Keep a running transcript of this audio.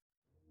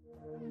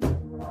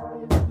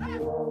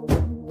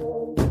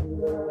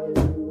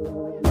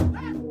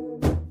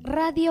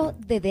Radio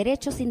de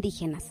Derechos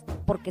Indígenas,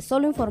 porque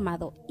solo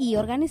informado y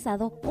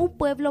organizado, un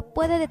pueblo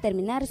puede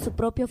determinar su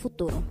propio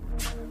futuro.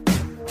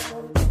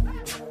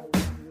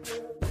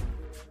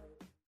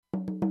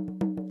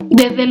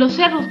 Desde los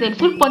cerros del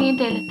sur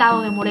poniente del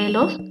estado de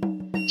Morelos,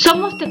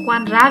 somos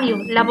Tecuán Radio,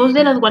 la voz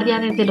de los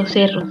guardianes de los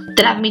cerros.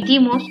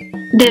 Transmitimos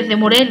desde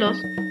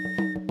Morelos,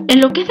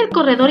 en lo que es el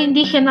corredor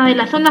indígena de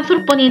la zona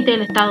sur poniente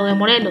del estado de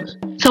Morelos.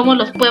 Somos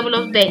los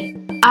pueblos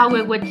de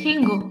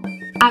Ahuehuetzingo,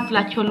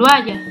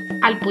 Atlacholoaya,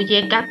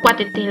 Alpuyeca,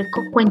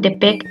 Cuatetelco,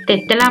 Cuentepec,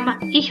 Tetlama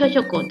y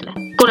Xochocotla,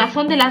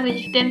 corazón de la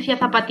resistencia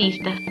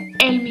zapatista.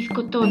 El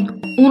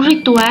Mixcotón, un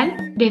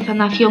ritual de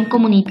sanación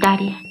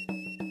comunitaria.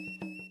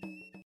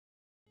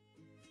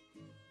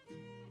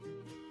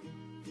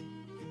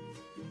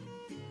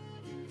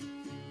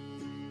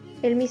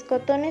 El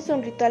Mixcotón es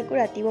un ritual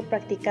curativo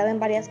practicado en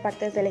varias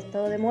partes del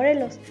estado de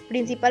Morelos,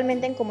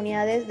 principalmente en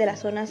comunidades de la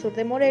zona sur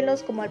de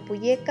Morelos como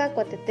Alpuyeca,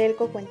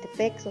 Cuatetelco,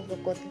 Cuentepec,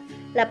 Xochocotla.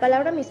 La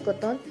palabra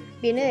Mixcotón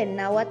viene del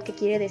náhuatl que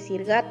quiere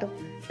decir gato.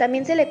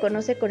 También se le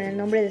conoce con el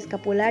nombre de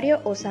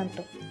escapulario o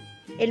santo.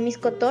 El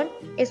Mixcotón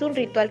es un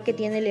ritual que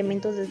tiene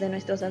elementos desde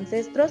nuestros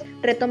ancestros,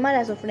 retoma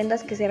las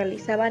ofrendas que se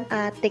realizaban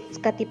a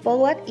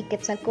Texcatipóhuatl y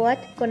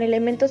Quetzalcóatl con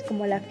elementos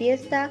como la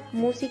fiesta,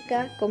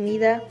 música,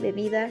 comida,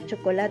 bebida,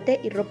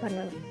 chocolate y ropa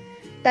nueva.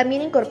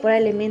 También incorpora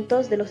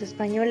elementos de los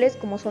españoles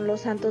como son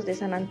los santos de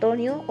San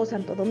Antonio o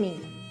Santo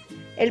Domingo.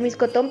 El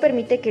Mixcotón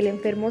permite que el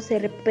enfermo se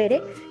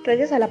recupere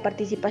gracias a la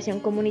participación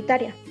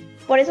comunitaria.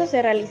 Por eso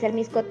se realiza el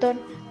Mixcotón,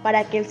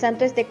 para que el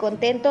santo esté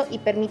contento y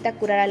permita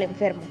curar al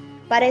enfermo.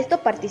 Para esto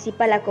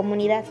participa la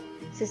comunidad.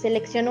 Se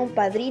selecciona un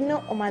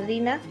padrino o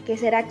madrina que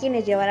será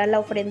quienes llevarán la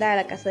ofrenda a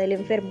la casa del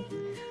enfermo.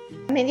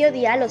 A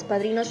mediodía los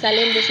padrinos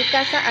salen de su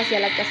casa hacia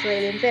la casa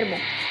del enfermo.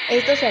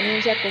 Esto se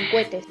anuncia con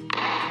cohetes.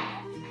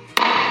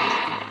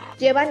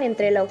 Llevan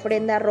entre la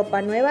ofrenda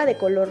ropa nueva de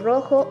color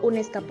rojo, un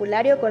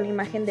escapulario con la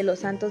imagen de los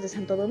santos de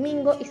Santo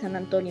Domingo y San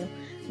Antonio,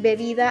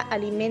 bebida,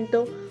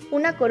 alimento,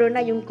 una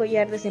corona y un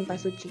collar de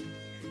cempasúchil.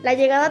 La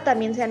llegada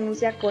también se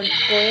anuncia con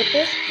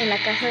cohetes en la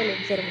casa del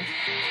enfermo.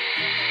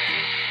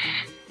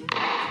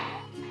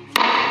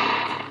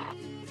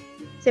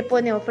 Se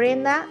pone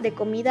ofrenda de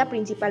comida,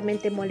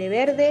 principalmente mole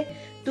verde,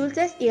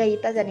 dulces y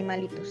galletas de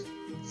animalitos.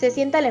 Se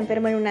sienta al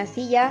enfermo en una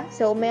silla,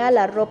 se humea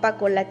la ropa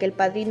con la que el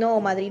padrino o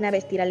madrina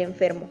vestirá al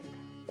enfermo.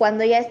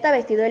 Cuando ya está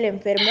vestido el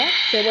enfermo,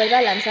 se vuelve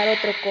a lanzar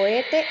otro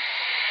cohete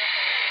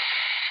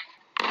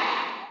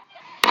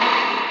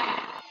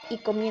y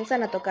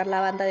comienzan a tocar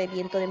la banda de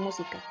viento de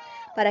música,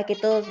 para que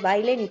todos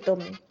bailen y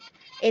tomen.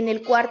 En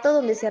el cuarto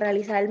donde se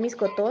realizará el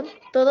Mixcotón,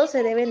 todos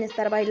se deben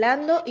estar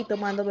bailando y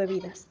tomando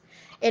bebidas.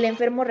 El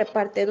enfermo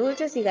reparte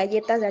dulces y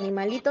galletas de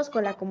animalitos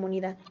con la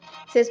comunidad.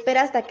 Se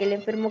espera hasta que el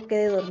enfermo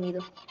quede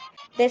dormido.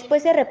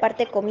 Después se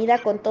reparte comida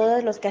con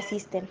todos los que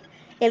asisten.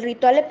 El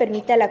ritual le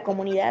permite a la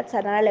comunidad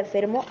sanar al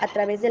enfermo a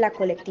través de la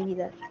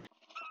colectividad.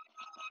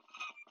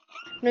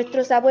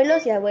 Nuestros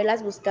abuelos y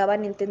abuelas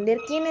buscaban entender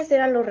quiénes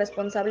eran los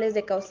responsables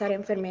de causar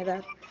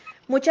enfermedad.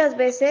 Muchas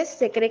veces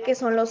se cree que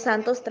son los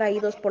santos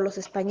traídos por los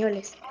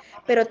españoles,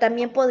 pero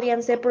también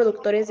podrían ser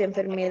productores de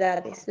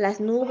enfermedades, las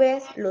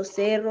nubes, los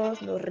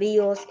cerros, los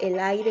ríos, el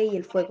aire y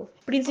el fuego,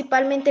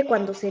 principalmente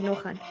cuando se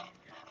enojan.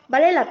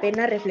 Vale la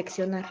pena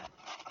reflexionar.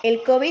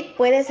 El COVID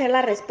puede ser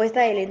la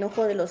respuesta del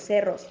enojo de los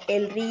cerros,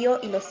 el río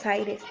y los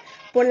aires,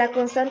 por la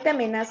constante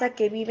amenaza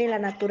que vive la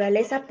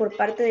naturaleza por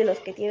parte de los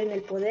que tienen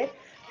el poder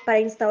para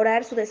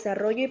instaurar su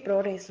desarrollo y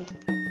progreso.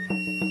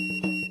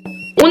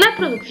 Una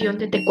producción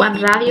de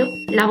Tecuán Radio,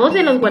 la voz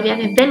de los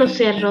guardianes de los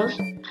cerros,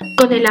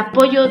 con el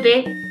apoyo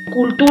de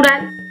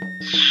Cultura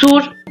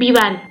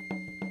Survival.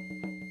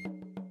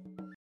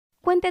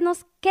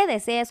 Cuéntenos qué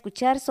desea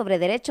escuchar sobre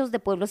derechos de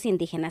pueblos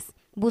indígenas.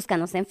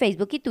 Búscanos en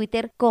Facebook y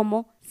Twitter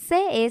como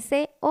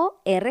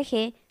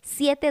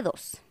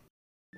CSORG72.